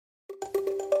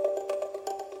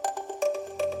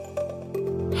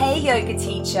Hey yoga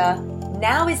teacher,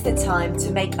 now is the time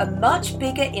to make a much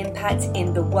bigger impact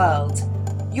in the world.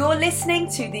 You're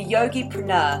listening to The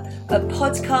Yogipreneur, a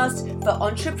podcast for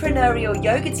entrepreneurial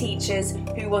yoga teachers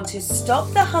who want to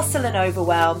stop the hustle and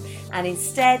overwhelm and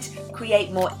instead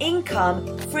create more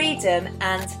income, freedom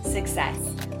and success.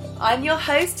 I'm your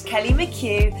host, Kelly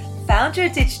McHugh, founder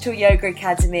of Digital Yoga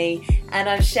Academy, and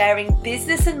I'm sharing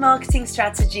business and marketing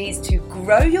strategies to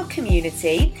grow your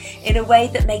community in a way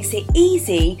that makes it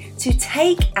easy to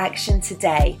take action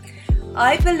today.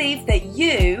 I believe that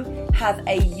you have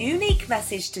a unique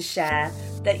message to share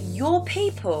that your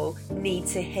people need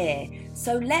to hear.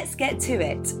 So let's get to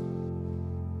it.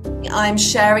 I'm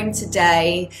sharing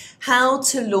today how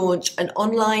to launch an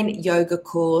online yoga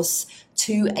course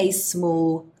to a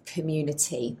small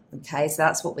community. Okay, so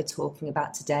that's what we're talking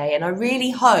about today. And I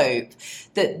really hope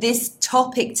that this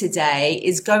topic today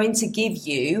is going to give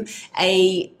you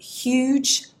a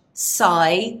huge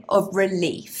sigh of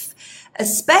relief,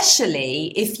 especially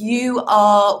if you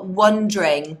are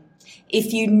wondering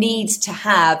if you need to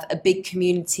have a big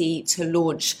community to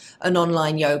launch an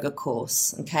online yoga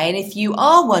course. Okay, and if you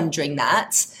are wondering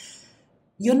that,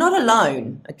 you're not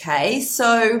alone. Okay,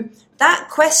 so that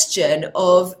question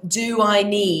of, do I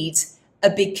need a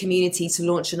big community to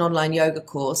launch an online yoga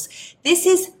course? This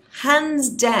is hands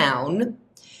down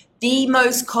the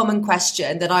most common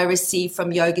question that I receive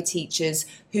from yoga teachers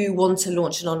who want to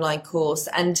launch an online course,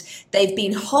 and they've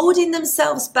been holding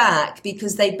themselves back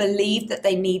because they believe that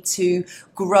they need to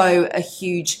grow a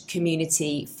huge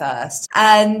community first.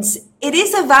 And it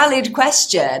is a valid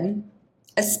question,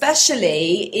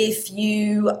 especially if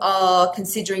you are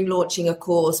considering launching a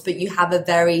course, but you have a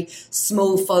very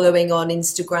small following on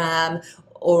Instagram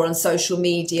or on social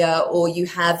media, or you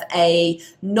have a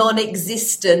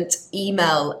non-existent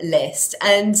email list.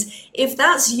 And if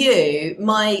that's you,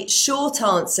 my short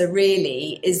answer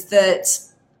really is that,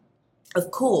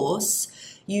 of course,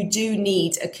 you do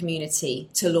need a community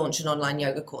to launch an online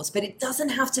yoga course, but it doesn't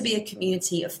have to be a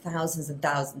community of thousands and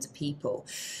thousands of people.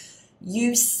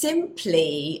 You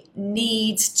simply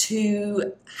need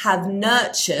to have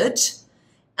nurtured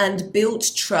and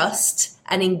built trust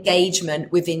and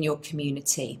engagement within your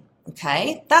community.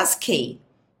 Okay, that's key.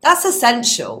 That's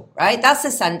essential, right? That's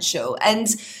essential. And,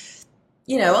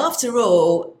 you know, after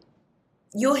all,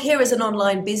 you're here as an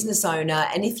online business owner.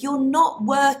 And if you're not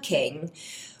working,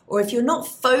 or if you're not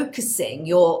focusing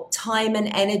your time and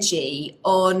energy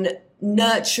on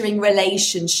nurturing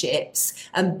relationships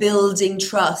and building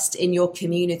trust in your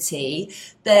community,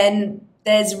 then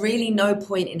there's really no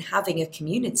point in having a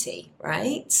community,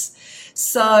 right?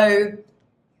 So,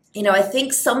 you know, I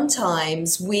think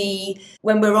sometimes when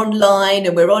we're online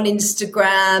and we're on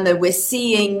Instagram and we're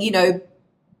seeing, you know,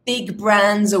 big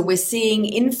brands, or we're seeing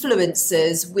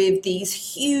influencers with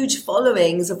these huge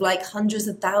followings of like hundreds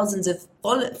of thousands of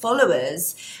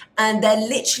followers, and they're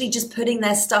literally just putting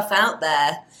their stuff out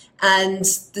there, and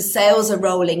the sales are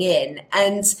rolling in.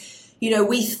 And, you know,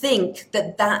 we think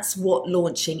that that's what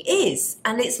launching is.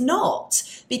 And it's not.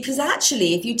 Because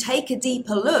actually, if you take a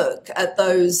deeper look at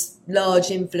those large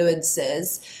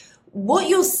influencers, what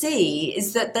you'll see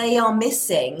is that they are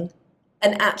missing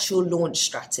an actual launch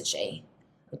strategy.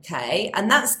 Okay.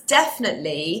 And that's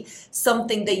definitely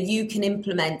something that you can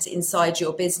implement inside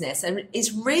your business. And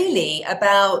it's really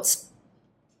about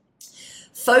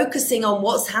focusing on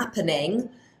what's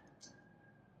happening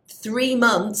 3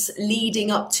 months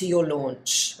leading up to your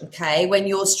launch, okay? When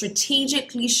you're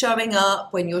strategically showing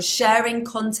up, when you're sharing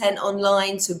content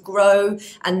online to grow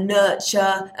and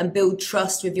nurture and build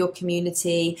trust with your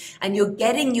community, and you're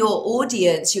getting your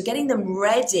audience, you're getting them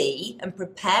ready and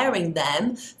preparing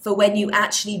them for when you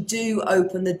actually do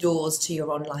open the doors to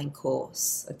your online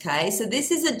course, okay? So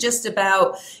this isn't just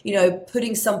about, you know,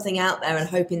 putting something out there and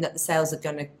hoping that the sales are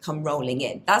going to come rolling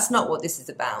in. That's not what this is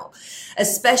about,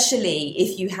 especially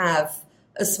if you have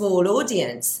a small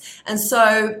audience. And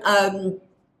so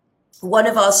one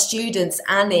of our students,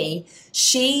 Annie,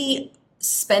 she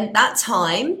spent that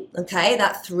time, okay,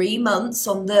 that 3 months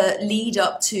on the lead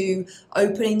up to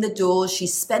opening the doors. She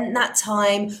spent that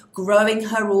time growing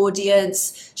her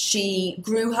audience. She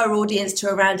grew her audience to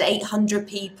around 800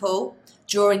 people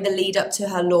during the lead up to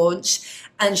her launch.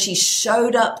 And she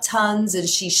showed up tons, and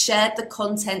she shared the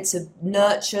content to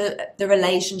nurture the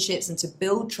relationships and to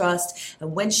build trust.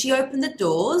 And when she opened the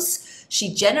doors,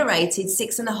 she generated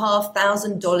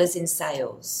 $6,500 in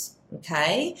sales.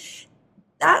 Okay,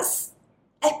 that's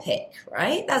epic,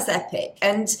 right? That's epic.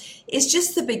 And it's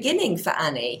just the beginning for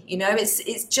Annie. You know,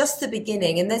 it's just the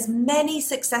beginning. And there's many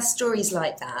success stories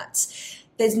like that.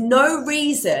 there's no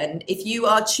reason, if you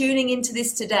are tuning into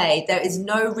this today, there is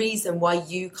no reason why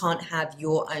you can't have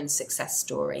your own success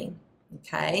story.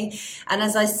 Okay. And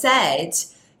as I said,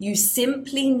 you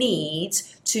simply need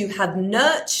to have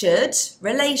nurtured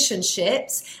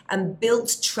relationships and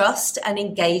built trust and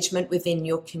engagement within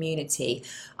your community.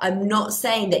 I'm not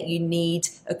saying that you need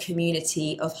a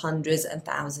community of hundreds and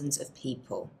thousands of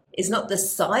people. It's not the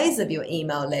size of your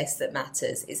email list that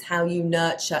matters. It's how you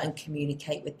nurture and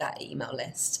communicate with that email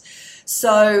list.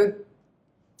 So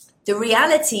the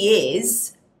reality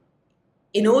is,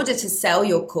 in order to sell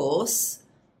your course,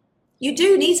 you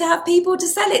do need to have people to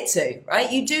sell it to,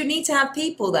 right? You do need to have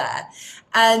people there.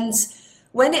 And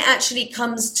when it actually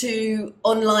comes to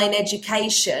online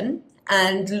education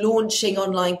and launching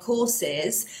online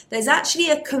courses, there's actually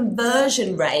a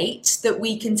conversion rate that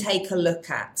we can take a look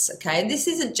at, okay? And this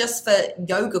isn't just for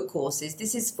yoga courses.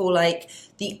 This is for like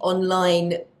the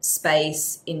online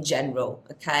space in general,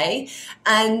 okay?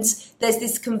 And there's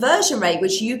this conversion rate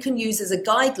which you can use as a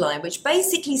guideline, which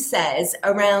basically says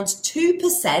around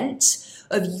 2%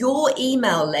 of your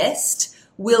email list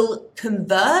will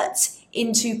convert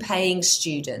into paying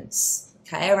students.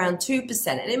 Okay, around 2%.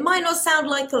 And it might not sound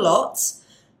like a lot,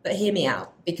 but hear me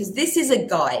out, because this is a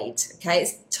guide, okay?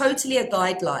 It's totally a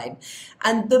guideline.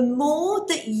 And the more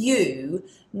that you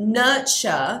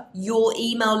nurture your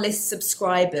email list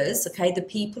subscribers, okay, the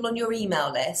people on your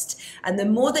email list, and the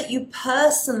more that you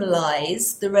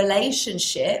personalize the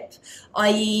relationship,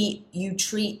 i.e. you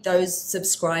treat those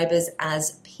subscribers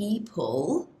as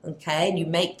people, okay, and you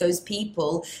make those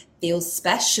people feel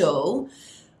special.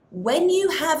 When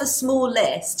you have a small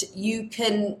list, you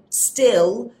can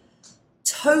still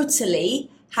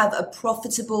totally have a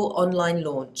profitable online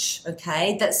launch,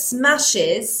 okay, that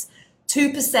smashes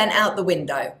 2% out the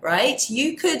window, right?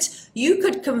 You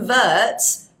could convert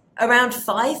around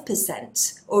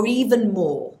 5% or even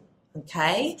more,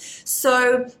 okay?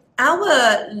 So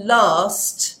our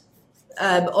last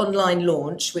online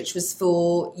launch, which was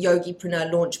for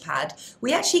Yogipreneur Launchpad,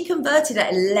 we actually converted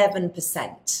at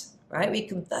 11%. Right, we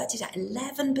converted at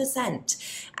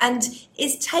 11%, and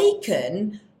it's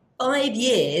taken 5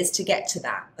 years to get to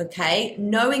that, okay?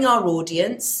 Knowing our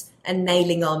audience and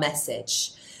nailing our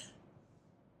message.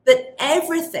 But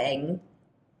everything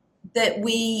that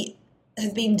we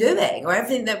have been doing, or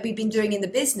everything that we've been doing in the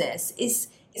business is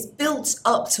built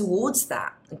up towards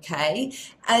that, okay?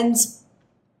 And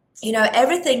you know,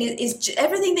 everything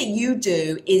that you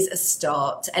do is a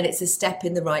start, and it's a step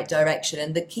in the right direction.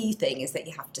 And the key thing is that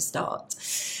you have to start.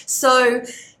 So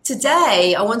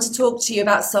today I want to talk to you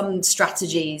about some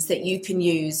strategies that you can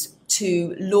use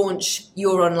to launch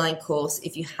your online course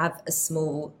if you have a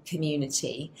small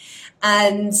community.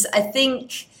 And I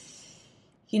think,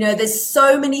 you know, there's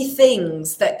so many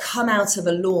things that come out of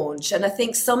a launch. And I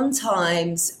think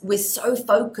sometimes we're so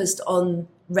focused on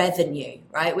revenue,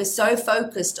 right? We're so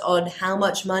focused on how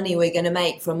much money we're going to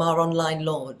make from our online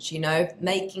launch, you know,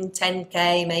 making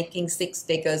 10K, making 6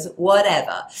 figures,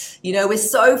 whatever. You know, we're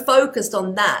so focused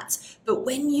on that. But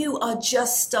when you are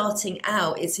just starting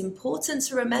out, it's important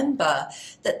to remember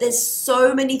that there's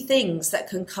so many things that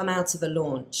can come out of a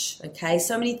launch, okay?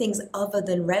 So many things other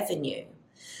than revenue.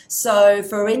 So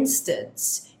for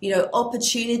instance, you know,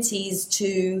 opportunities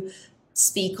to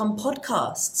speak on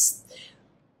podcasts,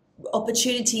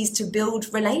 opportunities to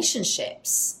build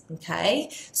relationships, okay?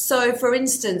 So for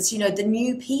instance, you know, the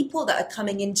new people that are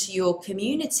coming into your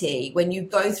community, when you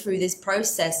go through this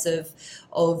process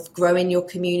of growing your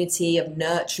community, of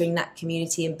nurturing that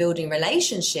community and building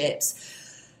relationships,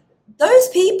 those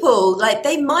people, like,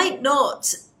 they might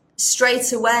not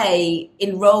straight away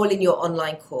enroll in your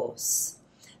online course.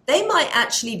 They might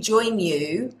actually join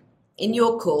you in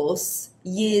your course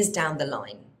years down the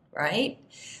line, right?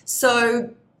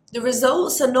 So the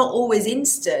results are not always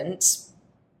instant,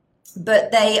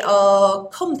 but they are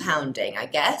compounding, I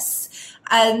guess.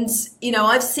 And, you know,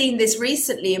 I've seen this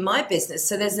recently in my business.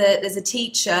 So there's a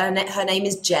teacher, and her name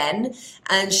is Jen,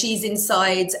 and she's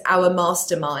inside our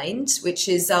mastermind, which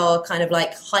is our kind of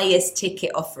like highest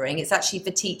ticket offering. It's actually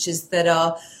for teachers that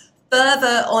are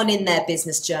further on in their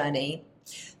business journey.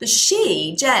 But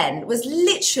Jen, was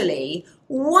literally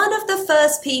one of the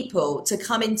first people to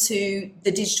come into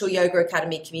the Digital Yoga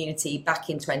Academy community back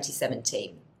in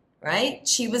 2017, right?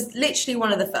 She was literally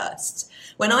one of the first.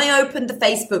 When I opened the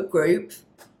Facebook group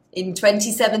in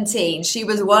 2017, she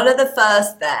was one of the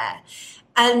first there.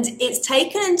 And it's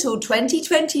taken until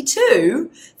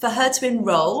 2022 for her to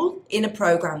enroll in a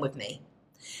program with me.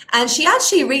 And she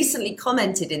actually recently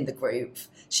commented in the group.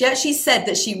 She actually said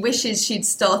that she wishes she'd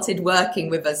started working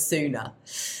with us sooner.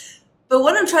 But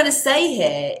what I'm trying to say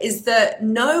here is that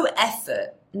no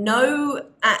effort no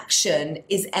action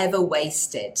is ever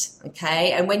wasted,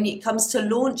 okay? And when it comes to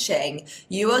launching,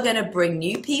 you are going to bring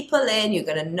new people in, you're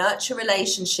going to nurture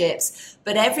relationships,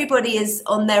 but everybody is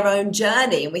on their own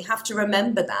journey, and we have to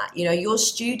remember that. You know, your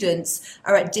students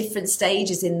are at different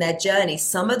stages in their journey.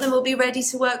 Some of them will be ready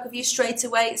to work with you straight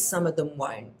away, some of them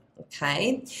won't,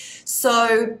 okay?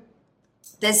 So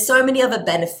there's so many other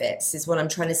benefits is what I'm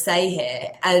trying to say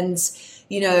here. And,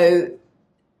 you know,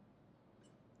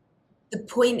 the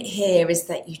point here is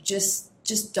that you just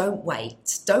don't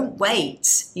wait. Don't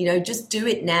wait, you know, just do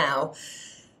it now.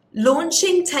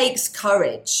 Launching takes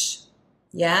courage.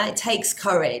 Yeah, it takes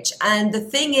courage. And the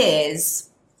thing is,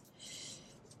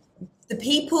 the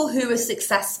people who are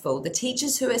successful, the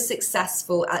teachers who are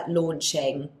successful at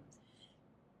launching,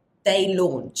 they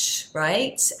launch,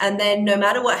 right? And then no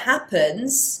matter what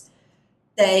happens,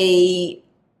 they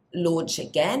launch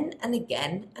again and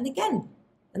again and again,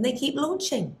 and they keep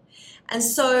launching. And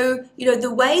so, you know,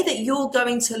 the way that you're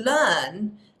going to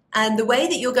learn and the way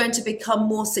that you're going to become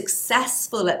more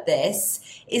successful at this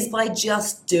is by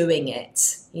just doing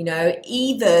it, you know,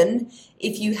 even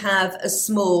if you have a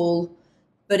small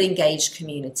but engaged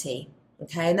community,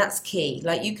 okay? And that's key.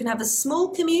 Like, you can have a small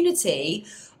community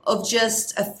of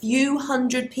just a few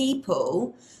hundred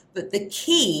people, but the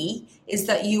key is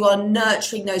that you are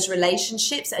nurturing those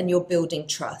relationships and you're building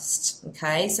trust,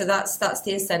 okay? So that's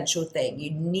the essential thing.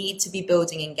 You need to be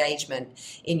building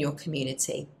engagement in your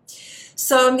community.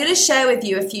 So I'm going to share with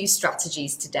you a few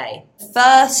strategies today. The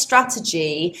first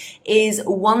strategy is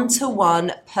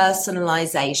one-to-one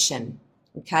personalization,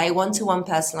 okay? One-to-one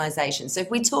personalization. So if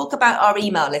we talk about our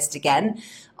email list again,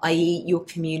 i.e. your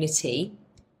community,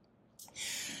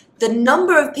 the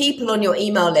number of people on your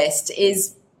email list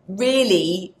is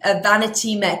really a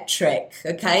vanity metric,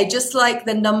 okay? Just like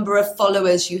the number of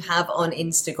followers you have on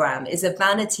Instagram is a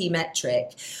vanity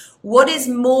metric. What is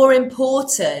more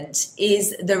important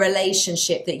is the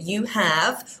relationship that you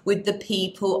have with the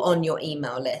people on your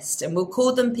email list. And we'll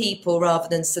call them people rather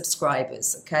than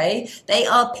subscribers, okay? They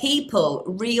are people,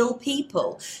 real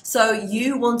people. So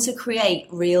you want to create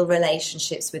real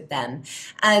relationships with them.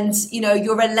 And, you know,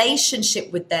 your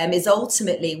relationship with them is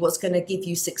ultimately what's going to give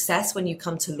you success when you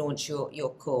come to launch your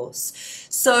course.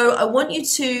 So I want you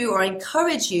to, or I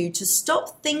encourage you to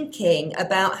stop thinking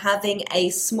about having a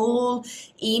small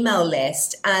email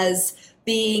list as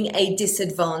being a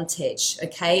disadvantage,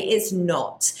 okay? It's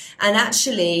not. And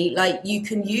actually, like, you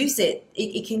can use it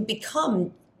can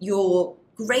become your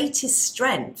greatest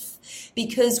strength,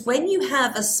 because when you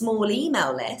have a small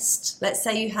email list, let's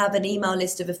say you have an email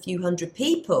list of a few hundred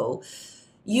people,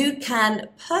 you can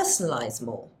personalize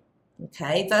more.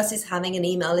 Okay, versus having an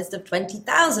email list of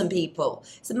 20,000 people.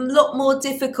 It's a lot more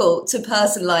difficult to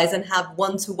personalize and have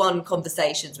one-to-one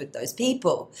conversations with those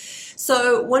people.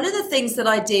 So one of the things that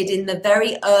I did in the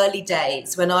very early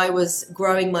days when I was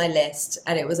growing my list,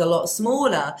 and it was a lot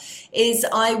smaller, is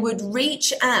I would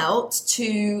reach out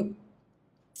to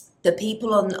the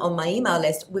people on my email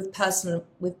list with personal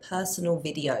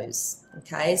videos.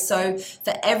 Okay, so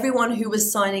for everyone who was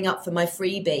signing up for my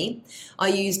freebie, I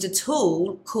used a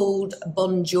tool called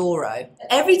Bonjoro.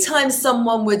 Every time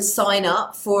someone would sign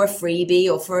up for a freebie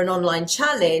or for an online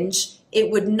challenge, it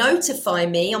would notify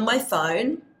me on my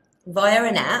phone via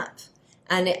an app,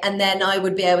 and then I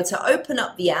would be able to open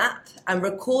up the app and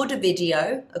record a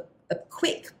video, a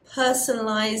quick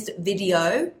personalized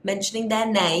video mentioning their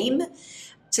name,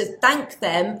 to thank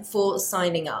them for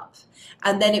signing up.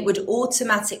 And then it would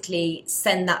automatically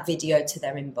send that video to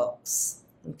their inbox,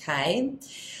 okay?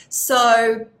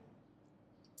 So,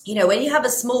 you know, when you have a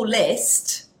small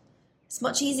list, it's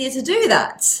much easier to do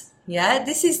that, yeah?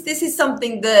 This is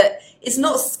something that is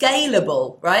not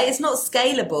scalable, right? It's not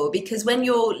scalable because when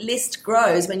your list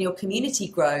grows, when your community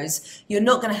grows, you're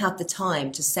not gonna have the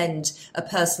time to send a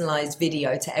personalized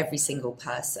video to every single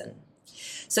person.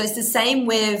 So it's the same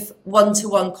with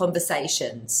one-to-one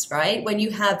conversations, right? When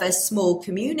you have a small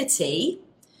community,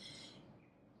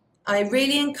 I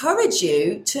really encourage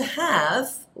you to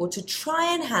have, or to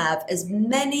try and have, as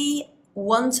many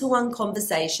one-to-one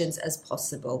conversations as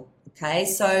possible, okay?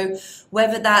 So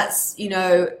whether that's, you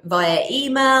know, via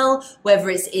email, whether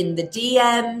it's in the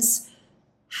DMs,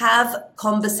 have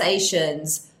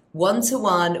conversations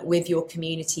one-to-one with your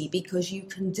community, because you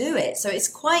can do it. So it's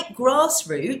quite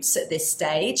grassroots at this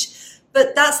stage,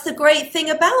 but that's the great thing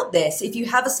about this. If you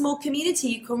have a small community,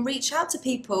 you can reach out to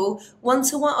people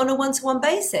one-to-one on a one-to-one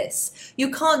basis.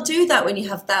 You can't do that when you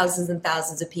have thousands and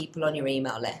thousands of people on your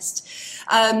email list.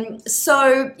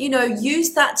 So, you know,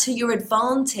 use that to your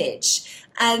advantage.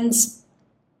 And,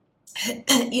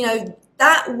 you know,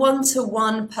 that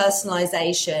one-to-one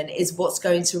personalization is what's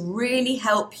going to really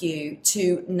help you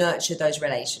to nurture those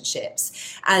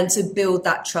relationships and to build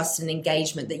that trust and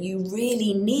engagement that you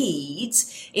really need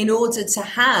in order to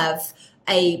have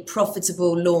a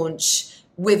profitable launch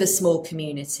with a small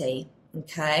community.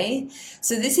 Okay,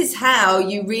 so this is how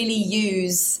you really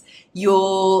use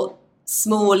your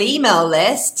small email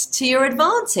list to your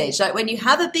advantage. Like when you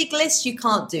have a big list, you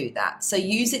can't do that. So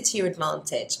use it to your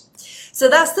advantage. So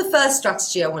that's the first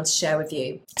strategy I want to share with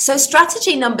you. So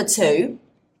strategy number 2,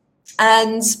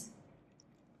 and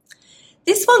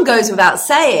this one goes without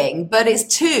saying, but it's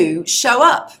to show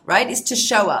up, right? It's to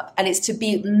show up, and it's to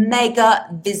be mega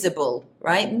visible,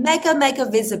 right? Mega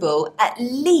visible at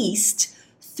least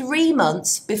 3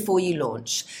 months before you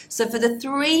launch. So for the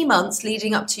 3 months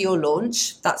leading up to your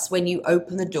launch, that's when you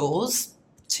open the doors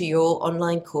to your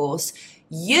online course,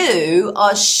 you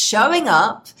are showing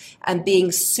up and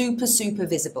being super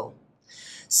visible.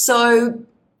 So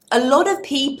a lot of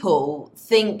people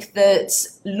think that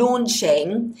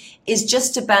launching is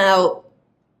just about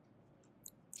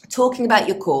talking about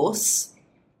your course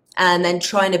and then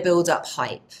trying to build up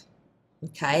hype.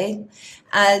 Okay.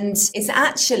 And it's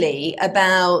actually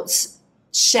about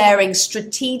sharing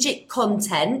strategic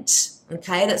content,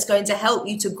 okay, that's going to help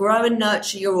you to grow and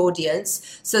nurture your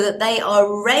audience so that they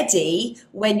are ready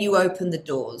when you open the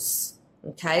doors.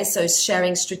 Okay. So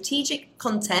sharing strategic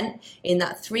content in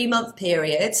that 3-month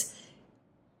period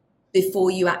before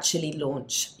you actually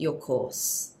launch your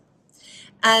course.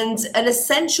 And an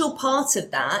essential part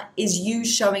of that is you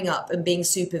showing up and being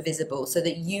super visible so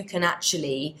that you can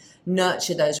actually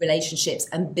nurture those relationships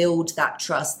and build that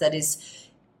trust that is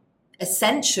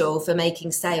essential for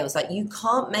making sales. Like you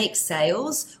can't make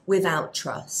sales without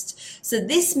trust. So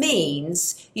this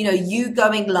means, you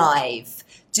going live,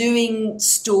 doing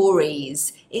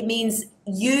stories. It means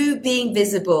you being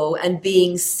visible and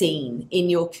being seen in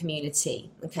your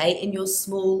community, okay, in your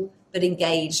small but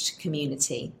engaged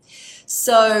community.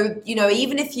 So,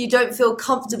 even if you don't feel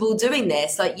comfortable doing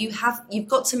this, like you've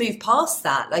got to move past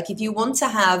that. Like if you want to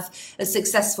have a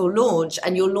successful launch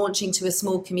and you're launching to a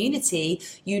small community,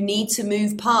 you need to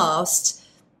move past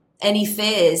any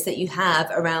fears that you have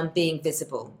around being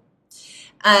visible.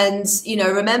 And,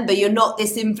 remember, you're not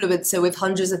this influencer with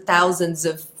hundreds of thousands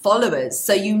of followers.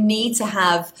 So you need to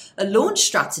have a launch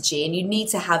strategy and you need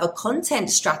to have a content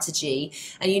strategy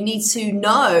and you need to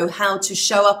know how to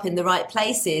show up in the right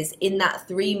places in that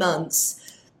 3 months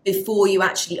before you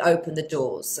actually open the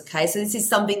doors. Okay, so this is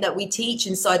something that we teach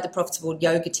inside the Profitable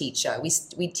Yoga Teacher.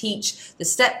 We teach the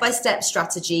step-by-step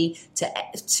strategy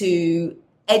to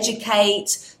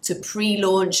educate, to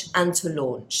pre-launch and to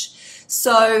launch.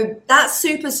 So that's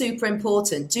super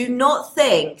important. Do not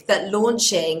think that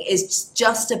launching is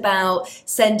just about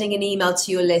sending an email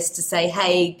to your list to say,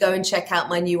 hey, go and check out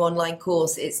my new online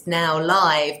course. It's now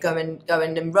live. Go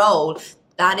and enroll.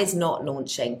 That is not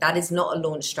launching. That is not a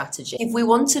launch strategy. If we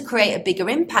want to create a bigger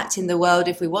impact in the world,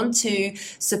 if we want to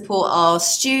support our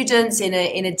students in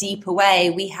a deeper way,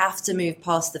 we have to move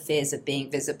past the fears of being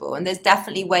visible. And there's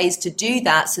definitely ways to do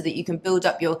that so that you can build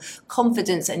up your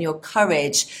confidence and your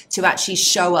courage to actually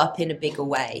show up in a bigger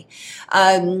way.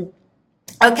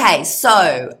 Okay,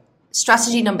 so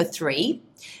strategy number 3.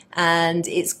 And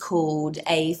it's called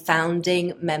a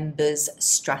founding members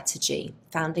strategy.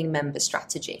 Founding member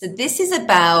strategy. So this is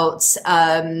about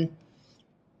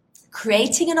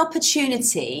creating an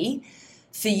opportunity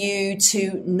for you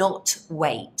to not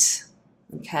wait.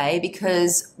 Okay,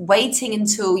 because waiting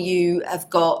until you have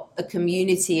got a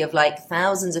community of like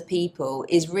thousands of people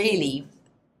is really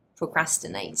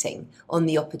procrastinating on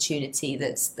the opportunity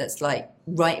that's like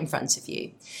right in front of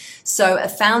you. So a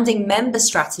founding member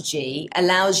strategy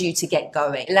allows you to get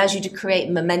going, allows you to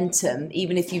create momentum,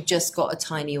 even if you've just got a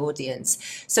tiny audience.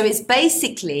 So it's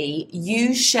basically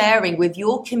you sharing with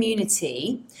your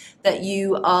community that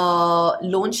you are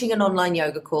launching an online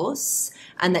yoga course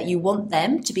and that you want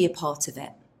them to be a part of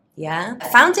it. Yeah.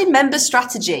 Founding member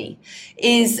strategy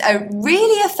is a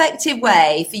really effective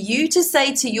way for you to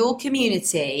say to your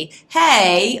community,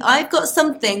 hey, I've got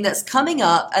something that's coming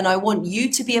up and I want you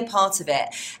to be a part of it.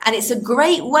 And it's a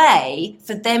great way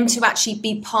for them to actually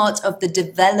be part of the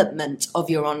development of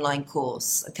your online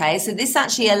course. Okay. So this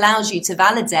actually allows you to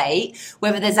validate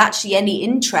whether there's actually any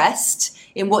interest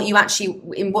in what you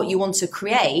want to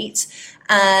create.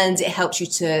 And it helps you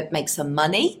to make some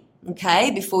money. Okay,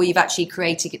 before you've actually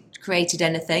created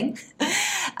anything.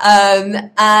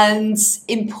 And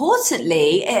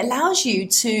importantly, it allows you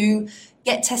to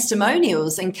get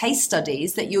testimonials and case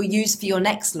studies that you'll use for your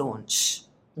next launch.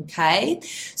 Okay,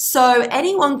 so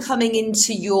anyone coming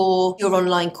into your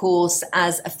online course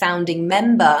as a founding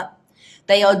member,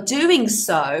 They are doing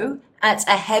so at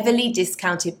a heavily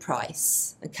discounted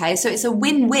price. Okay, so it's a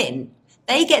win-win.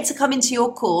 They get to come into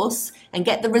your course and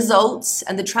get the results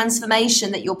and the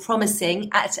transformation that you're promising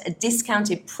at a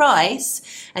discounted price,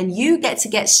 and you get to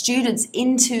get students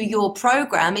into your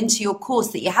program, into your course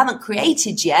that you haven't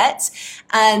created yet,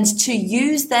 and to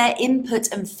use their input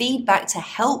and feedback to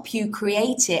help you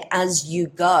create it as you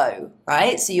go,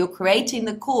 right? So you're creating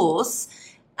the course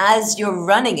as you're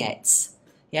running it.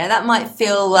 Yeah, that might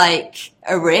feel like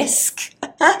a risk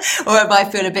or it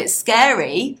might feel a bit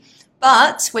scary.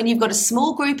 But when you've got a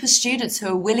small group of students who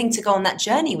are willing to go on that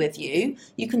journey with you,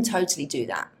 you can totally do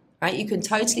that, right? You can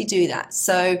totally do that.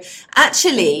 So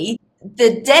actually,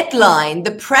 the deadline,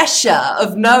 the pressure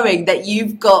of knowing that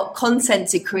you've got content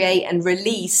to create and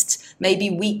released maybe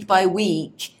week by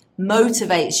week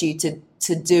motivates you to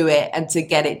do it and to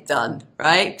get it done,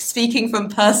 right? Speaking from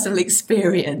personal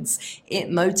experience, it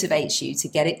motivates you to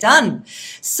get it done.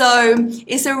 So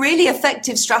it's a really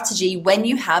effective strategy when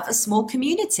you have a small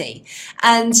community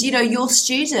and, you know, your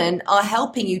student are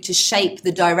helping you to shape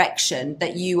the direction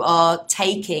that you are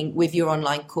taking with your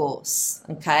online course,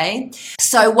 okay?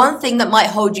 So one thing that might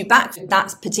hold you back from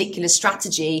that particular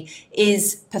strategy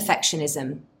is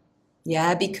perfectionism.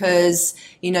 Yeah, because,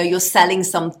 you know, you're selling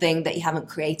something that you haven't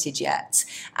created yet.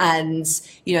 And,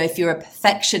 you know, if you're a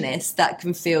perfectionist, that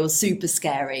can feel super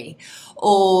scary.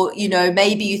 Or, you know,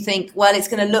 maybe you think, well, it's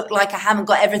going to look like I haven't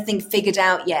got everything figured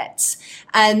out yet.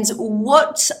 And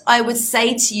what I would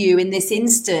say to you in this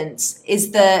instance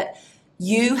is that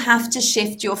you have to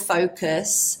shift your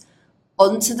focus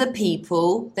onto the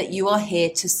people that you are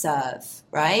here to serve,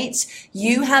 right?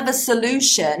 You have a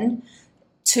solution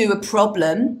to a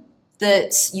problem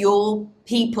that your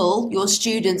people, your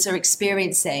students are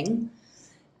experiencing.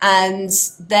 And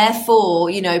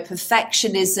therefore, you know,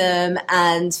 perfectionism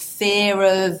and fear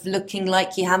of looking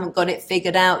like you haven't got it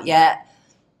figured out yet,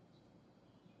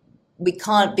 we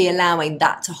can't be allowing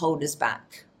that to hold us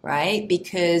back, right?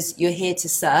 Because you're here to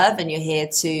serve and you're here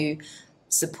to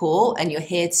support and you're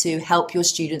here to help your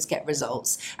students get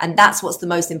results. And that's what's the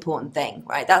most important thing,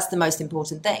 right? That's the most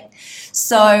important thing.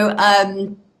 So,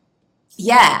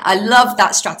 yeah, I love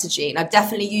that strategy and I've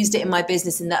definitely used it in my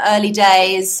business in the early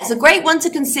days. It's a great one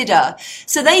to consider.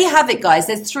 So there you have it, guys.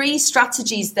 There's 3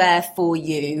 strategies there for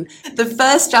you. The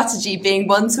first strategy being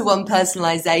one-to-one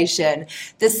personalization.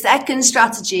 The second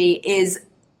strategy is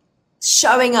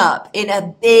showing up in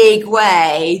a big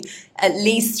way, at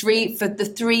least for the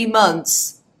 3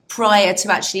 months prior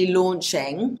to actually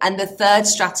launching. And the third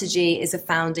strategy is a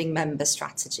founding member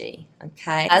strategy.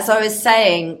 Okay. As I was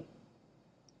saying,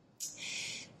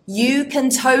 you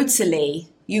can totally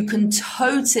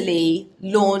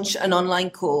launch an online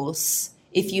course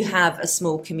if you have a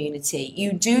small community.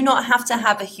 You do not have to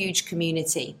have a huge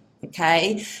community,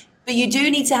 okay? But you do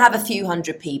need to have a few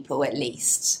hundred people at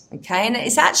least, okay? And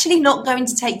it's actually not going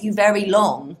to take you very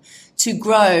long to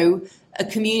grow a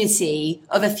community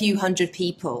of a few hundred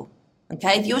people,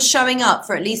 okay? If you're showing up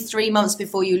for at least 3 months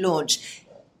before you launch,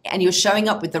 and you're showing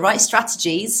up with the right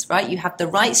strategies, right? You have the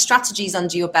right strategies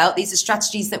under your belt. These are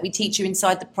strategies that we teach you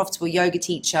inside the Profitable Yoga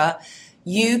Teacher.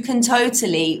 You can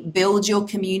totally build your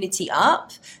community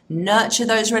up, nurture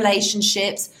those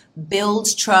relationships,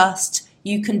 build trust.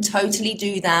 You can totally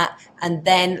do that and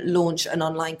then launch an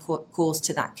online course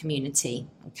to that community,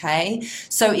 okay?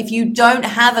 So if you don't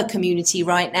have a community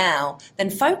right now, then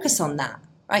focus on that.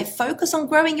 Right? Focus on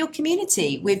growing your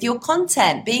community with your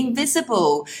content, being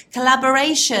visible,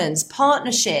 collaborations,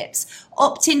 partnerships,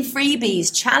 opt-in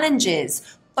freebies, challenges.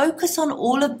 Focus on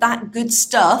all of that good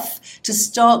stuff to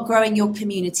start growing your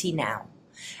community now.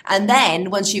 And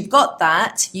then once you've got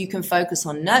that, you can focus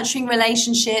on nurturing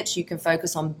relationships, you can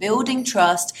focus on building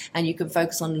trust, and you can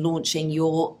focus on launching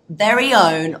your very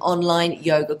own online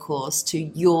yoga course to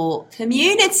your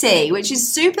community, which is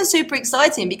super, super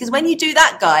exciting because when you do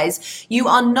that, guys, you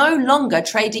are no longer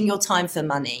trading your time for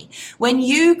money. When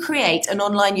you create an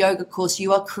online yoga course,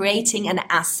 you are creating an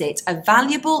asset, a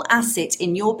valuable asset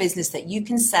in your business that you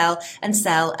can sell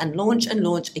and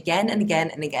launch again and again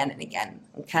and again and again.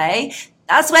 Okay?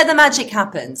 That's where the magic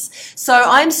happens. So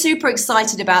I'm super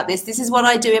excited about this. This is what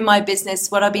I do in my business,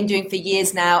 what I've been doing for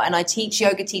years now, and I teach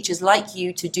yoga teachers like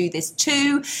you to do this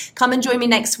too. Come and join me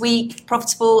next week.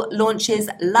 Profitable Launches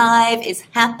Live is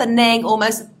happening.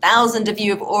 Almost 1,000 of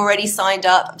you have already signed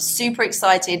up. I'm super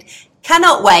excited.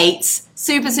 Cannot wait.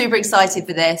 Super, super excited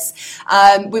for this.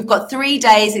 We've got 3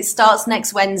 days. It starts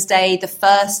next Wednesday, the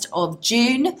 1st of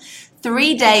June.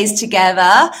 3 days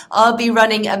together. I'll be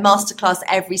running a masterclass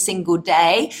every single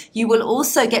day. You will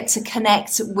also get to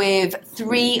connect with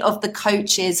 3 of the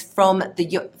coaches from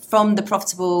the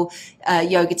Profitable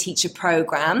Yoga Teacher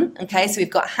Program. Okay, so we've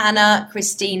got Hannah,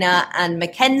 Christina, and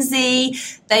Mackenzie.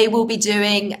 They will each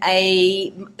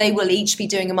be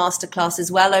doing a masterclass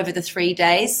as well over the 3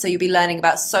 days. So you'll be learning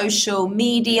about social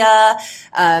media,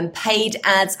 paid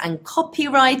ads, and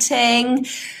copywriting.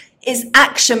 Is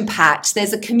action-packed.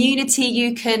 There's a community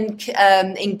you can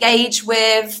engage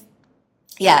with.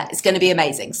 Yeah, it's going to be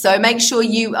amazing. So make sure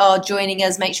you are joining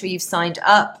us. Make sure you've signed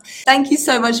up. Thank you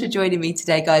so much for joining me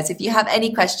today, guys. If you have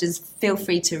any questions, feel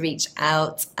free to reach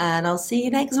out, and I'll see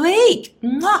you next week.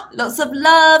 Mwah! Lots of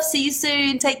love. See you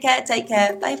soon. Take care.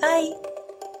 Bye-bye.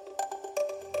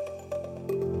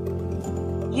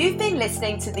 You've been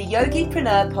listening to the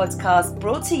Yogipreneur podcast,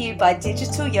 brought to you by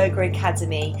Digital Yoga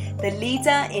Academy, the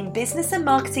leader in business and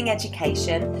marketing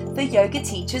education for yoga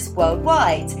teachers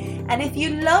worldwide. And if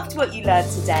you loved what you learned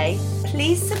today,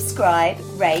 please subscribe,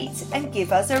 rate, and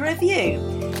give us a review.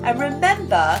 And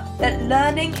remember that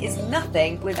learning is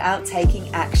nothing without taking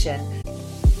action.